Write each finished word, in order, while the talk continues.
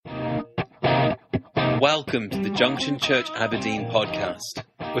Welcome to the Junction Church Aberdeen podcast.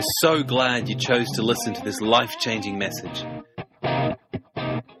 We're so glad you chose to listen to this life-changing message.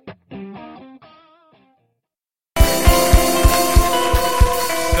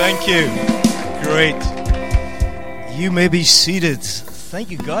 Thank you. Great. You may be seated.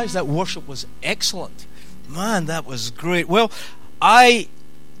 Thank you, guys. That worship was excellent. Man, that was great. Well, I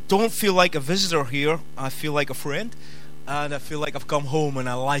don't feel like a visitor here. I feel like a friend. And I feel like I've come home, and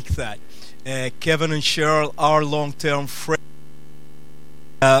I like that. Kevin and Cheryl are long-term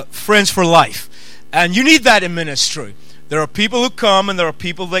friends for life. And you need that in ministry. There are people who come and there are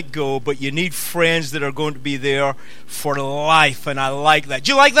people that go, but you need friends that are going to be there for life, and I like that.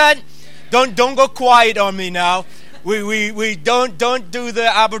 Do you like that? Don't go quiet on me now. We don't do the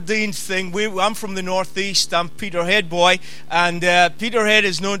Aberdeen thing. I'm from the Northeast. I'm Peterhead boy, and Peterhead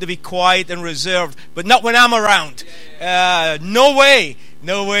is known to be quiet and reserved, but not when I'm around. No way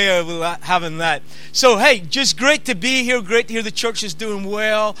of having that. So hey, just great to be here. Great to hear the church is doing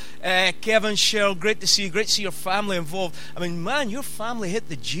well. Kevin, Cheryl, great to see you. Great to see your family involved. I mean, man, your family hit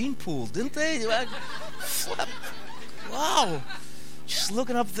the gene pool, didn't they? Wow. Just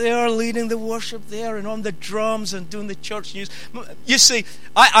looking up there, leading the worship there, and on the drums and doing the church news. You see,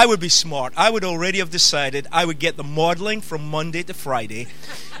 I would be smart. I would already have decided I would get the modeling from Monday to Friday,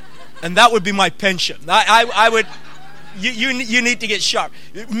 and that would be my pension. I would. You need to get sharp.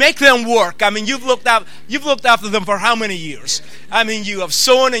 Make them work. I mean, you've looked after them for how many years? I mean, you have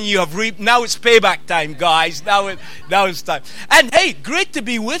sown and you have reaped. Now it's payback time, guys. Now it's time. And hey, great to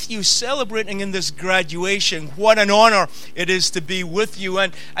be with you, celebrating in this graduation. What an honor it is to be with you.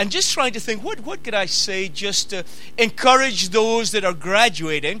 And just trying to think, what could I say just to encourage those that are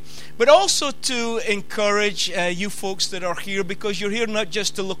graduating, but also to encourage you folks that are here, because you're here not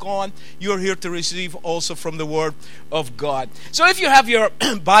just to look on, you're here to receive also from the Word of God. So if you have your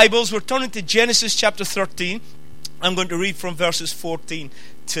Bibles, we're turning to Genesis chapter 13. I'm going to read from verses 14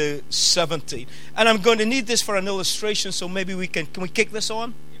 to 17. And I'm going to need this for an illustration, so maybe can we kick this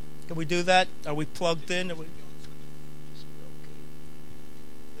on? Can we do that? Are we plugged in? There we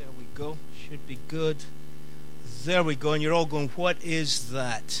go. Should be good. There we go. And you're all going, what is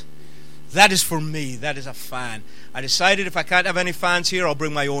that? That is for me. That is a fan. I decided if I can't have any fans here, I'll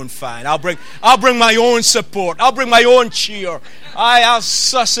bring my own fan. I'll bring my own support. I'll bring my own cheer. I'll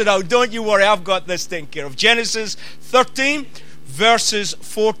suss it out. Don't you worry. I've got this taken care of. Genesis 13, verses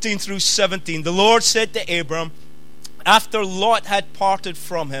 14 through 17. The Lord said to Abram, after Lot had parted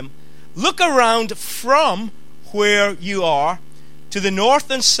from him, look around from where you are, to the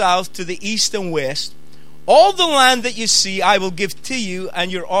north and south, to the east and west. All the land that you see I will give to you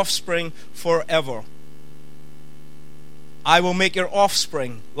and your offspring forever. I will make your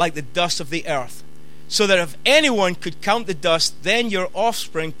offspring like the dust of the earth, so that if anyone could count the dust, then your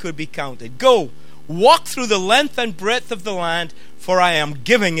offspring could be counted. Go, walk through the length and breadth of the land, for I am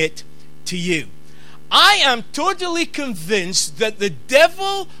giving it to you. I am totally convinced that the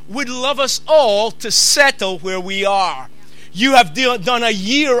devil would love us all to settle where we are. You have done a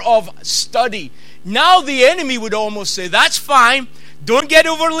year of study. Now the enemy would almost say, that's fine. Don't get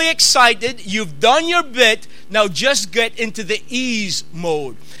overly excited. You've done your bit. Now just get into the ease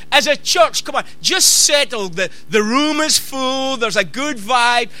mode. As a church, come on, just settle. The room is full. There's a good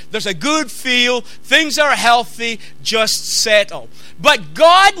vibe. There's a good feel. Things are healthy. Just settle. But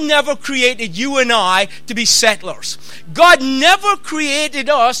God never created you and I to be settlers. God never created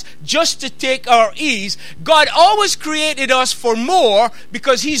us just to take our ease. God always created us for more,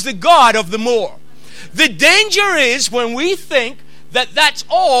 because He's the God of the more. The danger is when we think that that's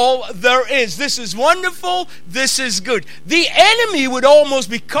all there is. This is wonderful. This is good. The enemy would almost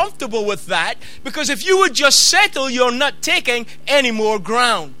be comfortable with that, because if you would just settle, you're not taking any more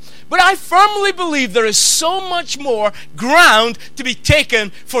ground. But I firmly believe there is so much more ground to be taken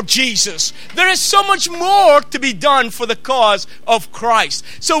for Jesus. There is so much more to be done for the cause of Christ.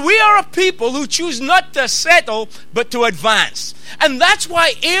 So we are a people who choose not to settle, but to advance. And that's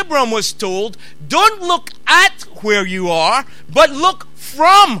why Abram was told, don't look at where you are, but look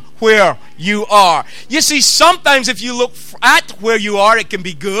from where you are. You see, sometimes if you look at where you are, it can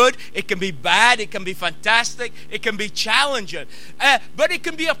be good, it can be bad, it can be fantastic, it can be challenging. But it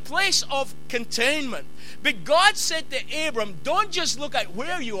can be a place of containment. But God said to Abram, don't just look at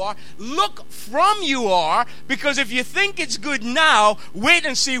where you are, look from you are, because if you think it's good now, wait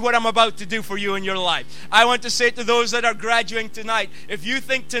and see what I'm about to do for you in your life. I want to say to those that are graduating tonight, if you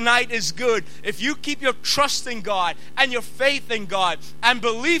think tonight is good, if you keep your trust in God and your faith in God and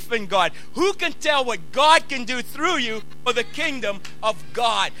belief in God, who can tell what God can do through you for the kingdom of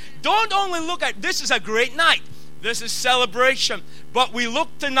God? Don't only look at, this is a great night. This is celebration. But we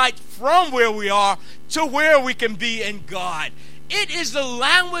look tonight from where we are to where we can be in God. It is the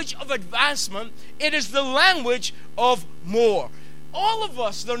language of advancement. It is the language of more. All of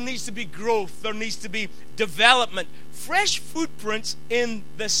us, there needs to be growth. There needs to be development. Fresh footprints in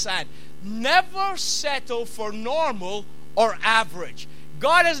the sand. Never settle for normal or average.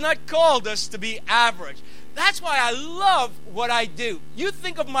 God has not called us to be average. That's why I love what I do. You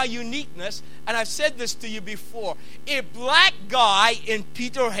think of my uniqueness, and I've said this to you before. A black guy in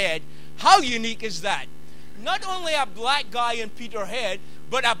Peterhead, how unique is that? Not only a black guy in Peterhead,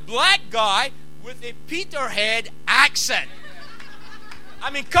 but a black guy with a Peterhead accent. I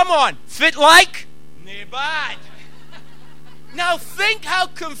mean, come on. Fit like? Nae bad. Now think how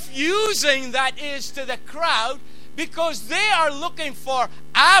confusing that is to the crowd, because they are looking for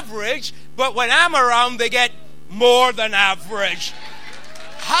average, but when I'm around, they get more than average.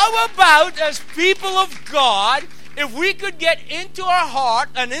 How about, as people of God, if we could get into our heart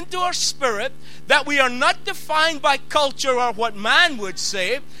and into our spirit that we are not defined by culture or what man would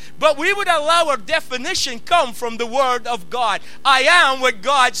say, but we would allow our definition come from the Word of God. I am what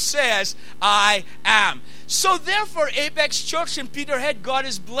God says I am. So therefore, Apex Church in Peterhead, God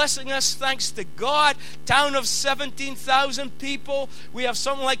is blessing us, thanks to God. Town of 17,000 people. We have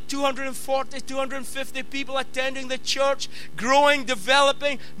something like 240, 250 people attending the church, growing,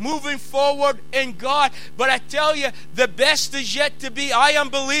 developing, moving forward in God. But I tell you, the best is yet to be. I am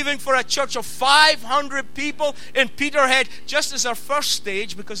believing for a church of 500 people in Peterhead, just as our first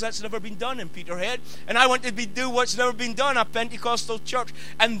stage, because that's never been done in Peterhead. And I want to do what's never been done at Pentecostal church.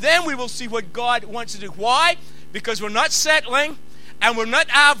 And then we will see what God wants to do. Why? Because we're not settling and we're not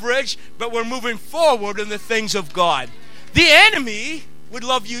average, but we're moving forward in the things of God. The enemy would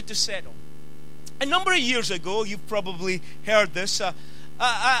love you to settle. A number of years ago, you've probably heard this,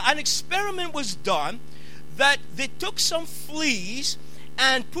 an experiment was done that they took some fleas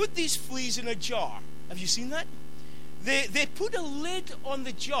and put these fleas in a jar. Have you seen that? They put a lid on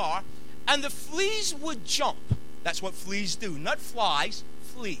the jar and the fleas would jump. That's what fleas do. Not flies,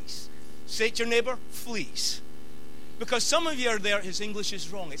 fleas. Say to your neighbor, fleas. Because some of you are there, his English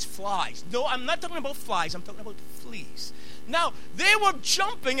is wrong. It's flies. No, I'm not talking about flies. I'm talking about fleas. Now, they were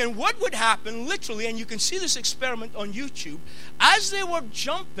jumping, and what would happen, literally, and you can see this experiment on YouTube, as they were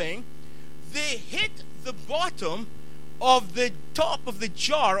jumping, they hit the bottom of the top of the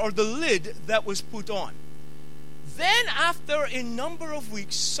jar or the lid that was put on. Then, after a number of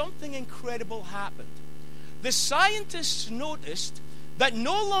weeks, something incredible happened. The scientists noticed that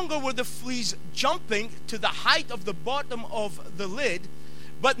no longer were the fleas jumping to the height of the bottom of the lid,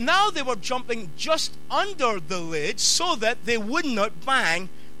 but now they were jumping just under the lid so that they would not bang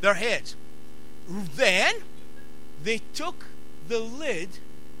their heads. Then they took the lid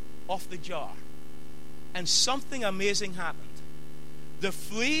off the jar, and something amazing happened. The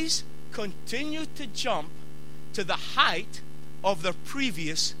fleas continued to jump to the height of their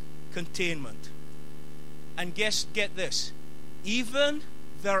previous containment. And get this. Even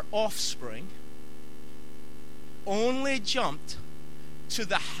their offspring only jumped to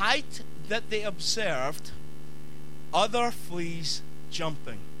the height that they observed other fleas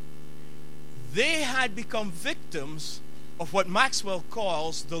jumping. They had become victims of what Maxwell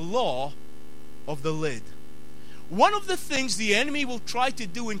calls the law of the lid. One of the things the enemy will try to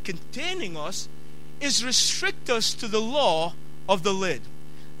do in containing us is restrict us to the law of the lid.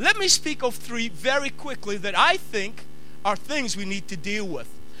 Let me speak of three very quickly that I think are things we need to deal with.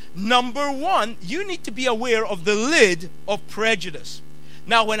 Number one, you need to be aware of the lid of prejudice.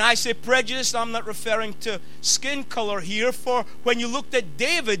 Now, when I say prejudice, I'm not referring to skin color here. For when you looked at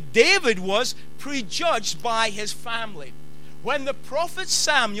David, David was prejudged by his family. When the prophet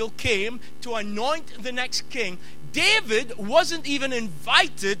Samuel came to anoint the next king, David wasn't even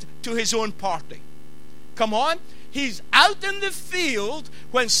invited to his own party. Come on. He's out in the field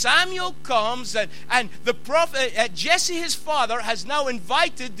when Samuel comes, and the prophet Jesse, his father, has now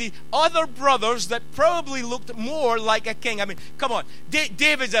invited the other brothers that probably looked more like a king. I mean, come on.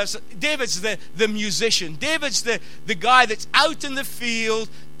 David's the musician. David's the guy that's out in the field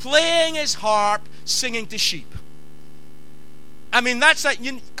playing his harp, singing to sheep. I mean, that's like,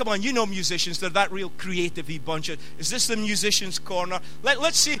 come on, you know musicians. They're that real creative-y bunch. Is this the musician's corner?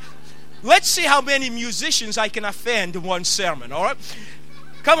 Let's see. Let's see how many musicians I can offend in one sermon, all right?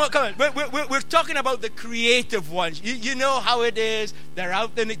 Come on. We're talking about the creative ones. You know how it is. They're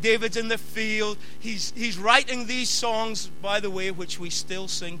out in David's in the field. He's writing these songs, by the way, which we still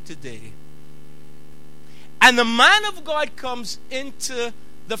sing today. And the man of God comes into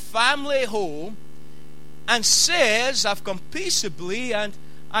the family home and says, I've come peaceably and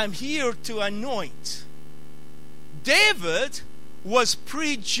I'm here to anoint. David was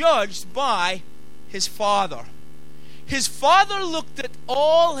prejudged by his father. His father looked at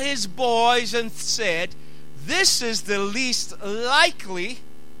all his boys and said, this is the least likely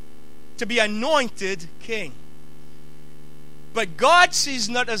to be anointed king. But God sees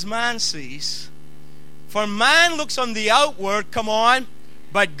not as man sees. For man looks on the outward, come on,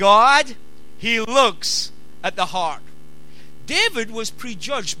 but God, He looks at the heart. David was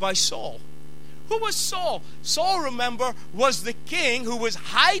prejudged by Saul. Who was Saul? Saul, remember, was the king who was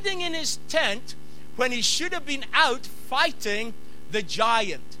hiding in his tent when he should have been out fighting the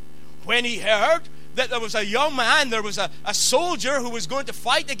giant. When he heard that there was a young man, there was a soldier who was going to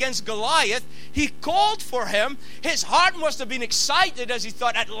fight against Goliath, he called for him. His heart must have been excited as he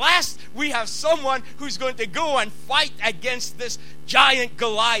thought, at last we have someone who's going to go and fight against this giant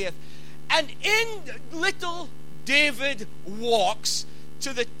Goliath. And in little David walks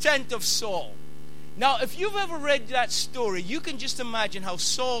to the tent of Saul. Now, if you've ever read that story, you can just imagine how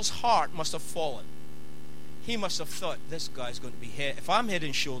Saul's heart must have fallen. He must have thought, this guy's going to be head. If I'm head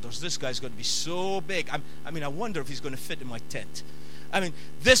and shoulders, this guy's going to be so big. I wonder if he's going to fit in my tent.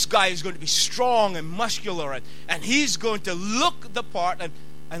 This guy is going to be strong and muscular, and he's going to look the part.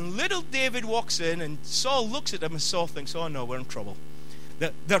 And little David walks in, and Saul looks at him, and Saul thinks, oh no, we're in trouble.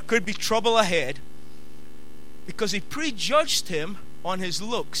 There could be trouble ahead, because he prejudged him on his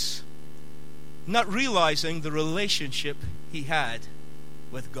looks, not realizing the relationship he had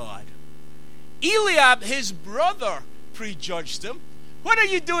with God. Eliab, his brother, prejudged him. What are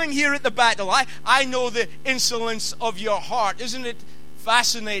you doing here at the battle? I know the insolence of your heart. Isn't it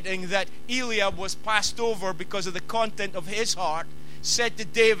fascinating that Eliab was passed over because of the content of his heart, said to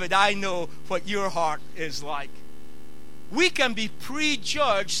David, I know what your heart is like. We can be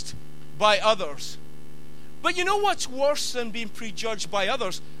prejudged by others. But you know what's worse than being prejudged by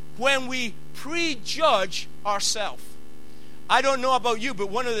others? When we prejudge ourselves. I don't know about you, but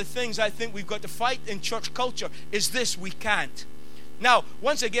one of the things I think we've got to fight in church culture is this: we can't. Now,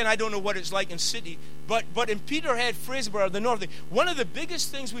 once again, I don't know what it's like in city, but in Peterhead, Fraserburgh, the north, one of the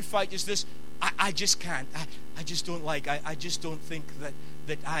biggest things we fight is this: I just can't. I just don't like. I just don't think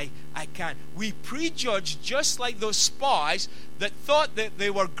that I can. We prejudge just like those spies that thought that they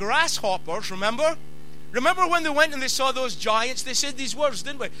were grasshoppers. Remember when they went and they saw those giants? They said these words,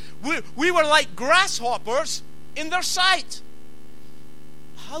 didn't we? We were like grasshoppers in their sight.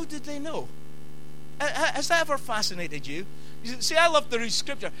 How did they know? Has that ever fascinated you? See, I love to read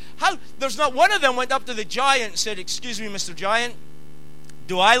scripture. How there's not one of them went up to the giant and said, excuse me, Mr. Giant,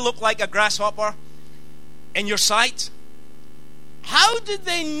 do I look like a grasshopper in your sight? How did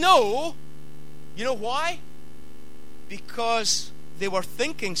they know? You know why? Because they were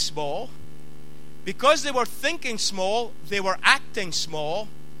thinking small. Because they were thinking small, they were acting small.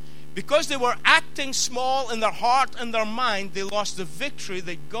 Because they were acting small in their heart and their mind, they lost the victory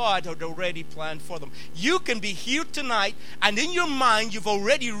that God had already planned for them. You can be here tonight, and in your mind, you've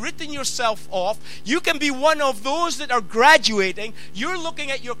already written yourself off. You can be one of those that are graduating. You're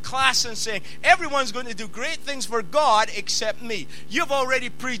looking at your class and saying, everyone's going to do great things for God except me. You've already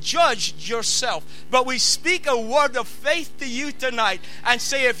prejudged yourself. But we speak a word of faith to you tonight and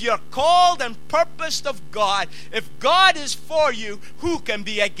say, if you're called and purposed of God, if God is for you, who can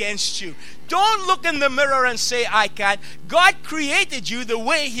be against you? Don't look in the mirror and say, I can't. God created you the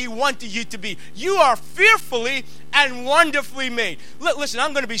way He wanted you to be. You are fearfully and wonderfully made. Listen,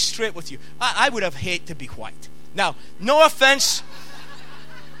 I'm going to be straight with you. I would have hated to be white. Now, no offense.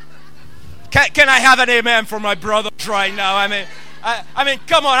 Can I have an amen for my brothers right now? I mean,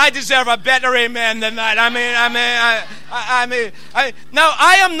 come on, I deserve a better amen than that. Now,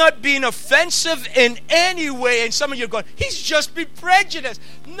 I am not being offensive in any way, and some of you are going, he's just being prejudiced.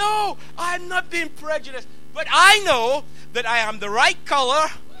 No, I'm not being prejudiced. But I know that I am the right color,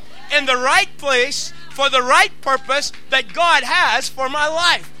 in the right place, for the right purpose that God has for my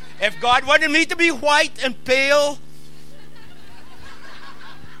life. If God wanted me to be white and pale,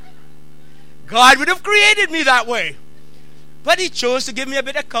 God would have created me that way. But He chose to give me a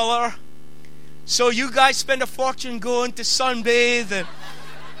bit of color. So you guys spend a fortune going to sunbathe. And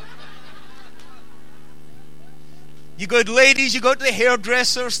you good ladies, you go to the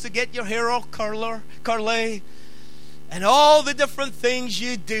hairdressers to get your hair all curly. And all the different things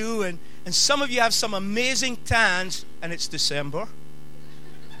you do. And some of you have some amazing tans. And it's December.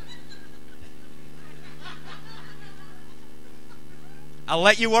 I'll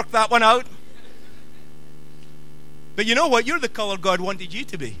let you work that one out. But you know what? You're the color God wanted you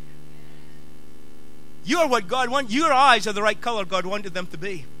to be. You are what God wanted. Your eyes are the right color God wanted them to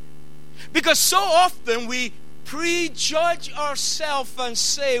be. Because so often we prejudge ourselves and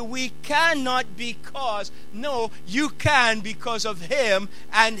say we cannot because. No, you can because of Him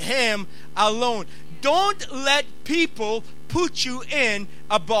and Him alone. Don't let people put you in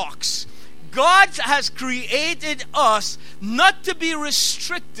a box. God has created us not to be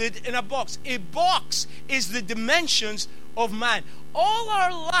restricted in a box. A box is the dimensions of man. All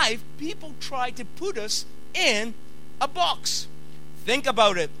our life, people try to put us in a box. Think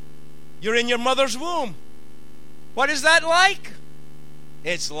about it. You're in your mother's womb. What is that like?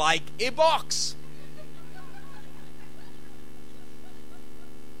 It's like a box.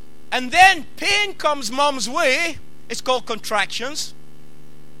 And then pain comes mom's way. It's called contractions.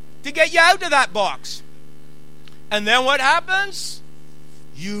 To get you out of that box. And then what happens?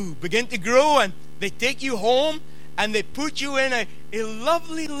 You begin to grow and they take you home and they put you in a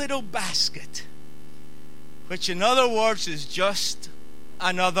lovely little basket. Which in other words is just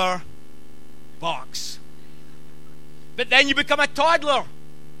another box. But then you become a toddler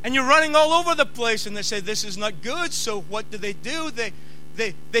and you're running all over the place and they say this is not good. So what do?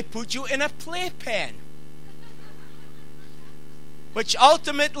 They put you in a playpen. Which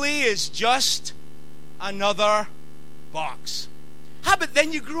ultimately is just another box. But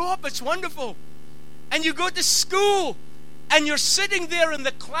then you grow up, it's wonderful. And you go to school, and you're sitting there in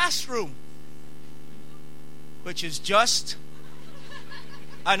the classroom, which is just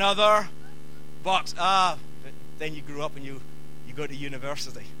another box. But then you grew up and you go to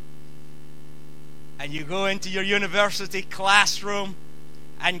university. And you go into your university classroom,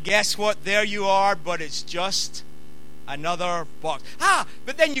 and guess what? There you are, but it's just another box.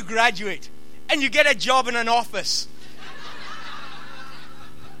 But then you graduate and you get a job in an office.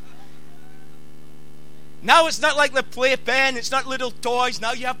 Now it's not like the playpen, it's not little toys.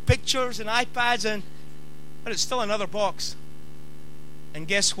 Now you have pictures and iPads, but it's still another box. And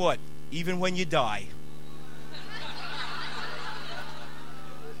guess what? Even when you die,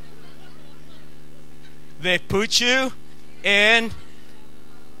 they put you in.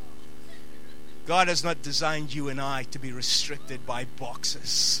 God has not designed you and I to be restricted by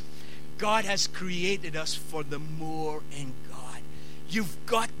boxes. God has created us for the more in God. You've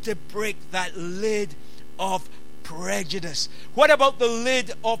got to break that lid of prejudice. What about the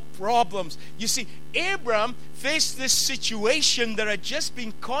lid of problems? You see, Abram faced this situation. There had just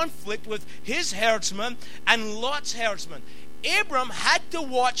been conflict with his herdsmen and Lot's herdsmen. Abram had to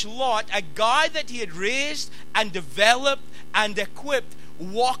watch Lot, a guy that he had raised and developed and equipped,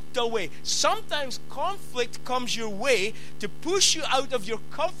 walked away. Sometimes conflict comes your way to push you out of your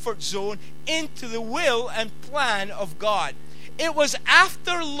comfort zone into the will and plan of God. It was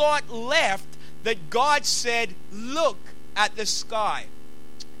after Lot left that God said, look at the sky.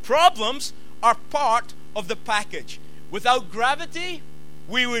 Problems are part of the package. Without gravity,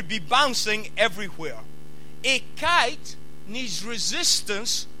 we would be bouncing everywhere. A kite needs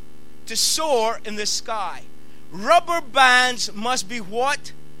resistance to soar in the sky. Rubber bands must be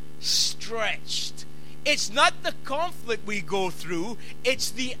what? Stretched. It's not the conflict we go through,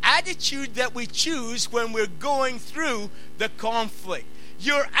 it's the attitude that we choose when we're going through the conflict.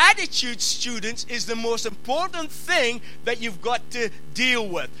 Your attitude, students, is the most important thing that you've got to deal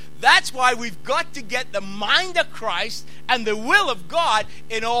with. That's why we've got to get the mind of Christ and the will of God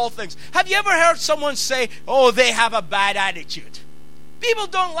in all things. Have you ever heard someone say, oh, they have a bad attitude? People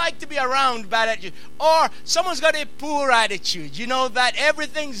don't like to be around bad attitude. Or someone's got a poor attitude. You know, that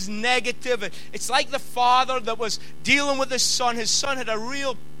everything's negative. It's like the father that was dealing with his son. His son had a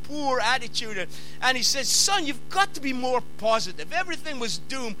real poor attitude. And he says, son, you've got to be more positive. Everything was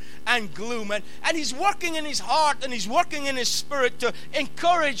doom and gloom. And he's working in his heart and he's working in his spirit to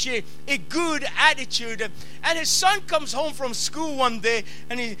encourage a good attitude. And his son comes home from school one day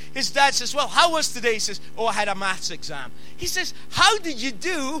and his dad says, well, how was today? He says, oh, I had a maths exam. He says, how did you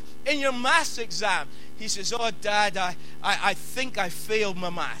do in your maths exam? He says, oh, Dad, I think I failed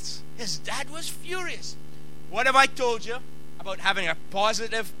my maths. His dad was furious. What have I told you about having a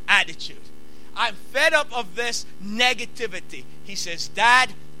positive attitude? I'm fed up of this negativity. He says,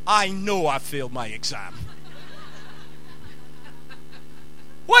 Dad, I know I failed my exam.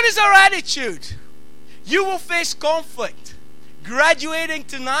 What is our attitude? You will face conflict. Graduating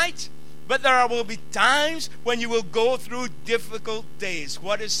tonight, but there will be times when you will go through difficult days.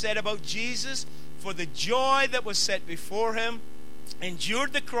 What is said about Jesus? For the joy that was set before him,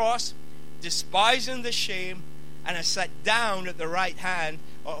 endured the cross, despising the shame, and has sat down at the right hand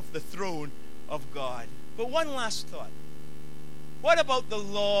of the throne of God. But one last thought. What about the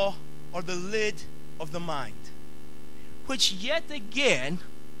law or the lid of the mind? Which yet again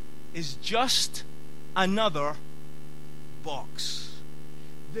is just another box.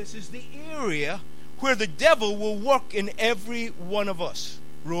 This is the area where the devil will work in every one of us.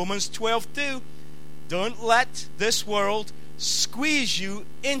 Romans 12:2. Don't let this world squeeze you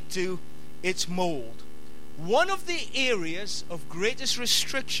into its mold. One of the areas of greatest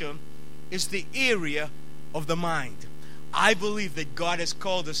restriction is the area of the mind. I believe that God has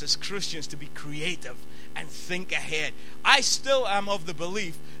called us as Christians to be creative and think ahead. I still am of the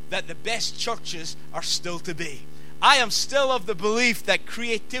belief that the best churches are still to be. I am still of the belief that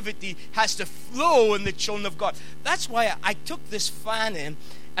creativity has to flow in the children of God. That's why I took this fan in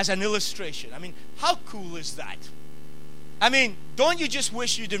as an illustration. I mean, how cool is that? I mean, don't you just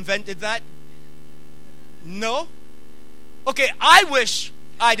wish you'd invented that? No? Okay, I wish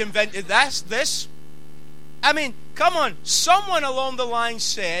I'd invented this. I mean, come on. Someone along the line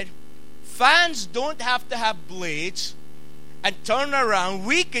said, fans don't have to have blades and turn around.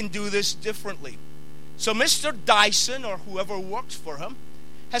 We can do this differently. So Mr. Dyson, or whoever works for him,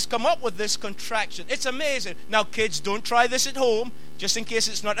 has come up with this contraction. It's amazing. Now, kids, don't try this at home, just in case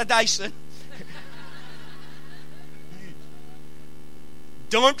it's not a Dyson.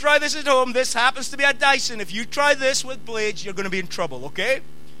 Don't try this at home. This happens to be a Dyson. If you try this with blades, you're going to be in trouble, okay?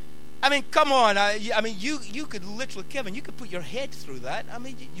 I mean, come on. I mean, you could literally, Kevin, you could put your head through that. I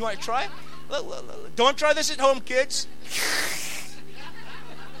mean, you want to try? Don't try this at home, kids.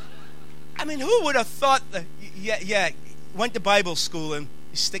 I mean, who would have thought that, went to Bible school and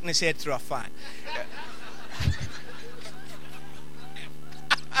he's sticking his head through a fan.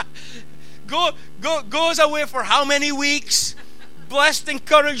 Goes away for how many weeks? Blessed,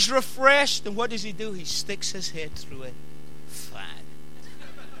 encouraged, refreshed. And what does he do? He sticks his head through a fan.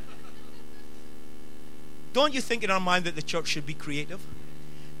 Don't you think in our mind that the church should be creative?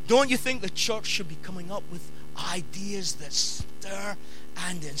 Don't you think the church should be coming up with ideas that stir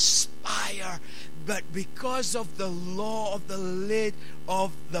and inspire? But because of the law of the lid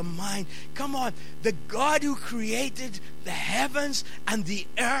of the mind, come on, the God who created the heavens and the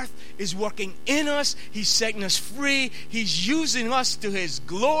earth is working in us. He's setting us free. He's using us to His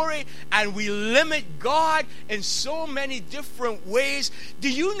glory, and we limit God in so many different ways.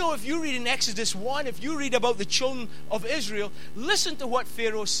 Do you know, if you read in Exodus 1, if you read about the children of Israel, listen to what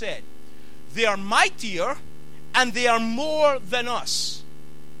Pharaoh said. They are mightier and they are more than us.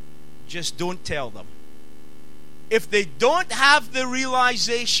 Just don't tell them. If they don't have the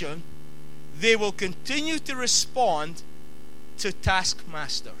realization, they will continue to respond to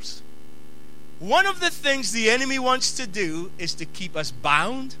taskmasters. One of the things the enemy wants to do is to keep us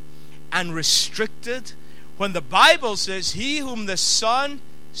bound and restricted, when the Bible says, he whom the Son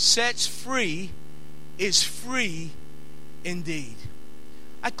sets free is free indeed.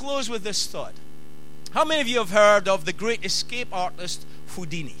 I close with this thought. How many of you have heard of the great escape artist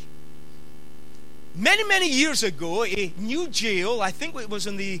Houdini? Many, many years ago, a new jail, I think it was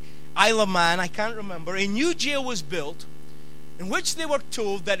in the Isle of Man, I can't remember, a new jail was built in which they were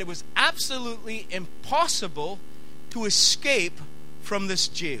told that it was absolutely impossible to escape from this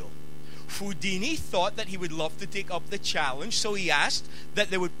jail. Houdini thought that he would love to take up the challenge, so he asked that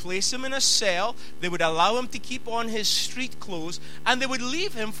they would place him in a cell, they would allow him to keep on his street clothes, and they would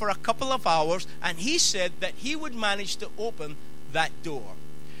leave him for a couple of hours, and he said that he would manage to open that door.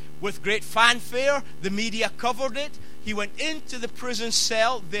 With great fanfare, the media covered it. He went into the prison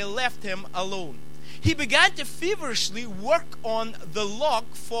cell. They left him alone. He began to feverishly work on the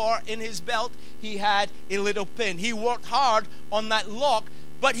lock, for in his belt he had a little pin. He worked hard on that lock,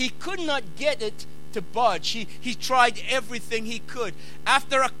 but he could not get it to budge. He tried everything he could.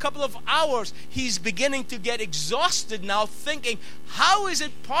 After a couple of hours, he's beginning to get exhausted now, thinking, how is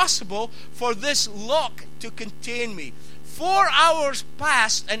it possible for this lock to contain me? 4 hours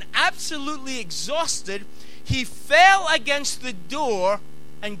passed, and absolutely exhausted, he fell against the door,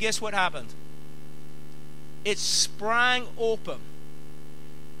 and guess what happened? It sprang open.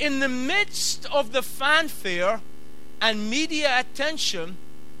 In the midst of the fanfare and media attention,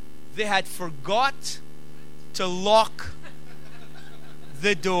 they had forgot to lock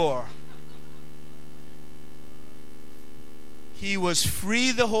the door. He was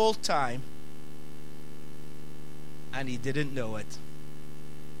free the whole time, and he didn't know it.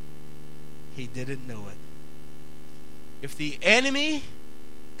 He didn't know it. If the enemy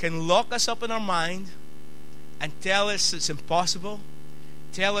can lock us up in our mind and tell us it's impossible,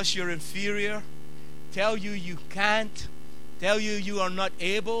 tell us you're inferior, tell you you can't, tell you you are not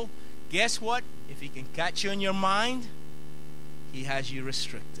able, guess what? If he can catch you in your mind, he has you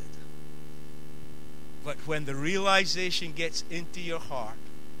restricted. But when the realization gets into your heart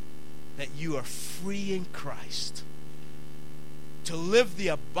that you are free in Christ, to live the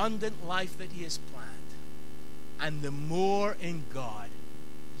abundant life that He has planned, and the more in God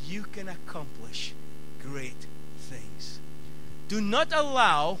you can accomplish great things. Do not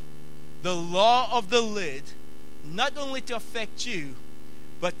allow the law of the lid not only to affect you,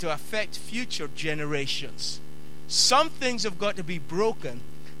 but to affect future generations. Some things have got to be broken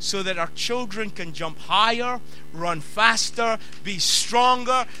so that our children can jump higher, run faster, be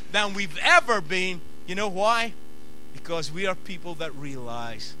stronger than we've ever been. You know why? Because we are people that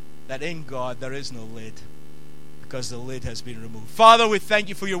realize that in God there is no lid, because the lid has been removed. Father, we thank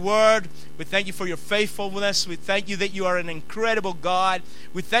you for your word. We thank you for your faithfulness. We thank you that you are an incredible God.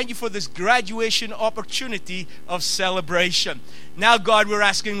 We thank you for this graduation opportunity of celebration. Now, God, we're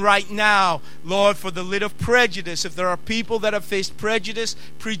asking right now, Lord, for the lid of prejudice. If there are people that have faced prejudice,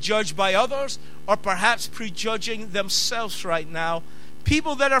 prejudged by others, or perhaps prejudging themselves right now,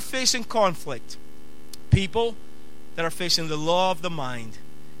 people that are facing conflict, people that are facing the law of the mind,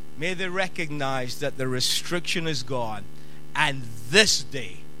 may they recognize that the restriction is gone, and this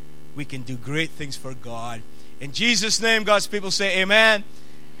day we can do great things for God. In Jesus' name, God's people say amen.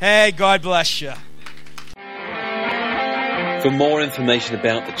 Hey, God bless you. For more information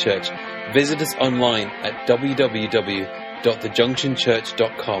about the church, visit us online at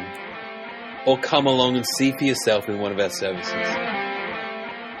www.thejunctionchurch.com or come along and see for yourself in one of our services.